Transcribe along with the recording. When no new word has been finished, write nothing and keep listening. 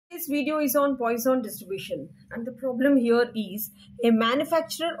This video is on Poisson distribution, and the problem here is a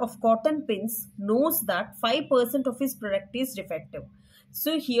manufacturer of cotton pins knows that 5% of his product is defective.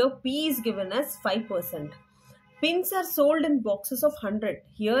 So here P is given as 5%. Pins are sold in boxes of 100.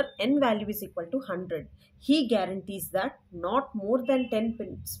 Here N value is equal to 100. He guarantees that not more than 10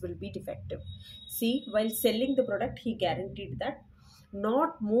 pins will be defective. See, while selling the product, he guaranteed that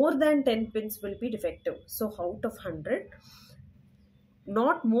not more than 10 pins will be defective. So out of 100,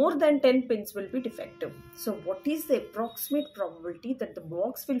 not more than 10 pins will be defective. So what is the approximate probability that the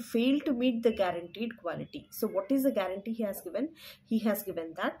box will fail to meet the guaranteed quality? So what is the guarantee he has given? He has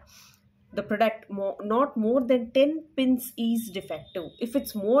given that the product not more than 10 pins is defective. If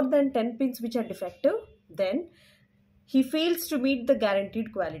it's more than 10 pins which are defective, then he fails to meet the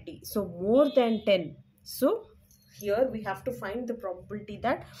guaranteed quality. So more than 10. So here we have to find the probability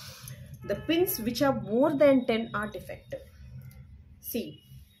that the pins which are more than 10 are defective. See,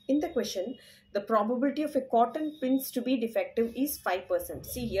 in the question, the probability of a cotton pins to be defective is 5%.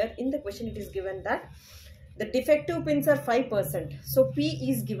 See here, in the question it is given that the defective pins are 5%. So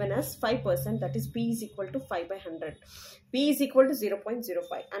P is given as 5%, that is P is equal to 5 by 100. P is equal to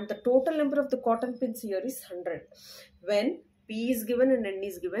 0.05 and the total number of the cotton pins here is 100. When P is given and N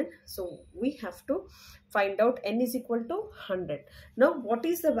is given, so we have to find out N is equal to 100. Now what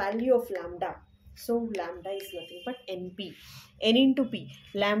is the value of lambda? So lambda is nothing but NP. N into P.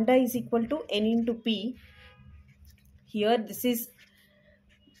 Lambda is equal to N into P. Here this is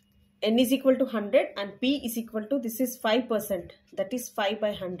N is equal to 100 and P is equal to, this is 5%, that is 5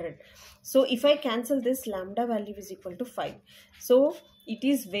 by 100. So if I cancel this, lambda value is equal to 5. So it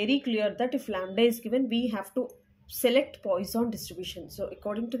is very clear that if lambda is given, we have to select Poisson distribution. So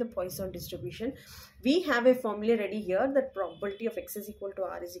according to the Poisson distribution, we have a formula ready here that probability of x is equal to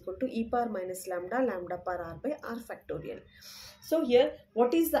r is equal to e power minus lambda, lambda power r by r factorial. So here,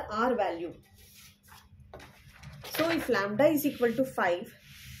 what is the r value? So if lambda is equal to 5,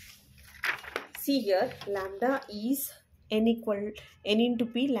 see here, lambda is n into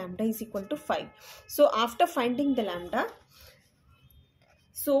p, lambda is equal to 5. So after finding the lambda,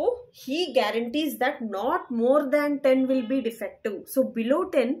 so he guarantees that not more than 10 will be defective. So below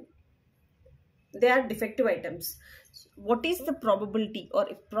 10, they are defective items. What is the probability or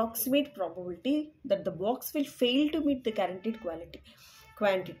approximate probability that the box will fail to meet the guaranteed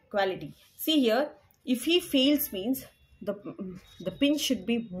quality? See here, if he fails means the pin should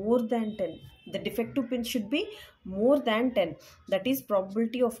be more than 10. The defective pin should be more than 10. That is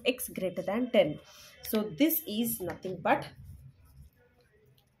probability of x greater than 10. So this is nothing but,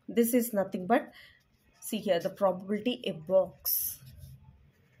 see here, the probability a box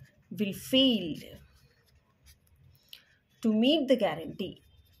will fail to meet the guarantee,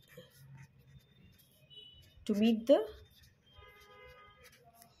 the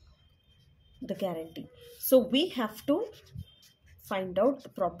guarantee. So we have to find out the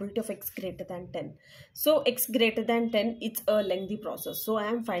probability of x greater than 10. So x greater than 10, it's a lengthy process. So I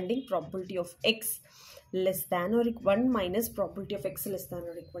am finding probability of x less than or 1 minus probability of x less than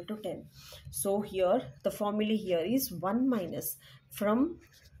or equal to 10. So here the formula here is 1 minus from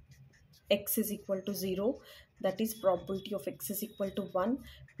x is equal to 0, that is probability of x is equal to 1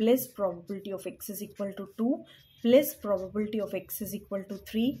 plus probability of x is equal to 2 plus probability of x is equal to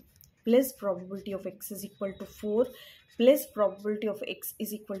 3 plus probability of x is equal to 4 plus probability of x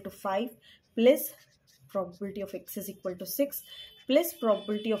is equal to 5 plus probability of x is equal to 6 plus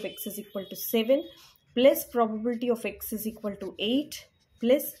probability of x is equal to 7 plus probability of x is equal to 8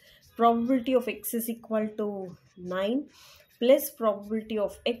 plus probability of x is equal to 9 plus probability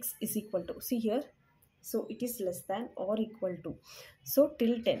of x is equal to, see here, so it is less than or equal to, so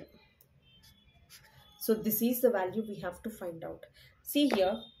till 10. So this is the value we have to find out. See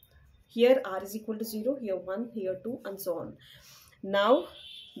here r is equal to 0, here 1, here 2 and so on. Now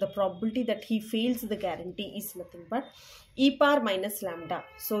the probability that he fails the guarantee is nothing but e power minus lambda.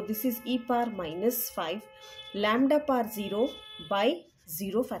 So this is e power minus 5 lambda power 0 by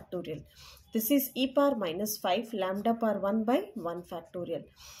 0 factorial. This is e power minus 5 lambda power 1 by 1 factorial.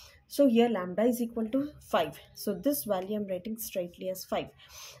 So here lambda is equal to 5. So this value I am writing straightly as 5.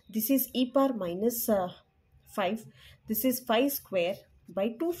 This is e power minus 5. This is 5 square by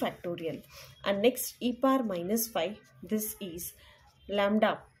 2 factorial. And next e power minus 5. This is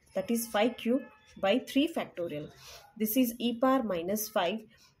lambda, that is 5 cube by 3 factorial. This is e power minus 5.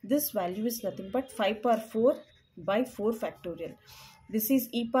 This value is nothing but 5 power 4 by 4 factorial. This is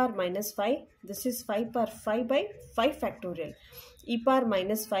e power minus 5. This is 5 power 5 by 5 factorial. E power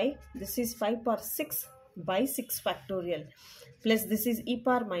minus 5. This is 5 power 6 by 6 factorial. Plus this is e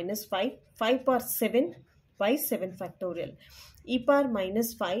power minus 5. 5 power 7 by 7 factorial. E power minus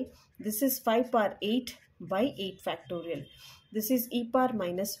 5, this is 5 power 8 by 8 factorial. This is e power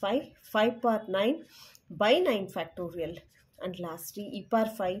minus 5, 5 power 9 by 9 factorial. And lastly, e power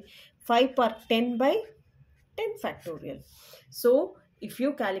 5, 5 power 10 by 10 factorial. So if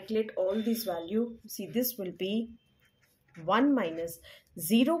you calculate all these value, see this will be 1 minus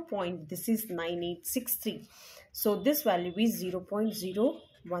 0. This is 9863. So this value is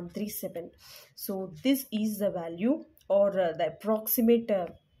 0.0137. So this is the value, or the approximate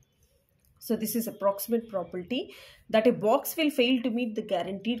so this is approximate probability that a box will fail to meet the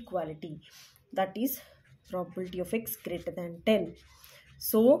guaranteed quality, that is probability of X greater than 10.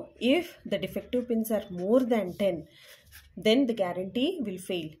 So if the defective pins are more than 10, then the guarantee will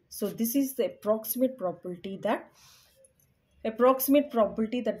fail. So this is the approximate probability that the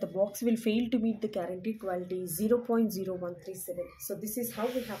box will fail to meet the guaranteed quality is 0.0137. So this is how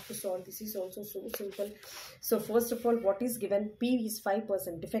we have to solve. This is also so simple. So first of all, what is given? P is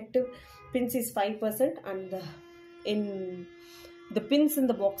 5%, defective pins is 5%, and the pins in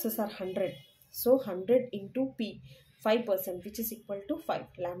the boxes are 100. So 100 into P, 5%, which is equal to 5.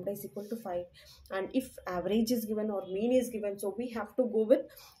 Lambda is equal to 5. And if average is given or mean is given, so we have to go with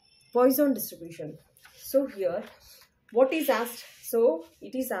Poisson distribution. So here, what is asked? So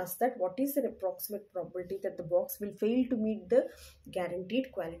it is asked that what is the approximate probability that the box will fail to meet the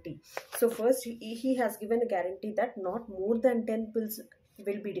guaranteed quality. So first he has given a guarantee that not more than 10 pins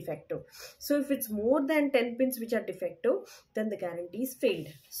will be defective. So if it's more than 10 pins which are defective, then the guarantee is failed.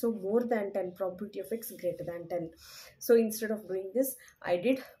 So more than 10, probability of X greater than 10. So instead of doing this, I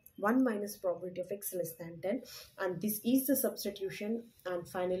did 1 minus probability of X less than 10, and this is the substitution, and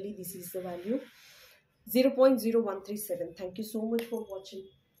finally this is the value 0.0137. Thank you so much for watching.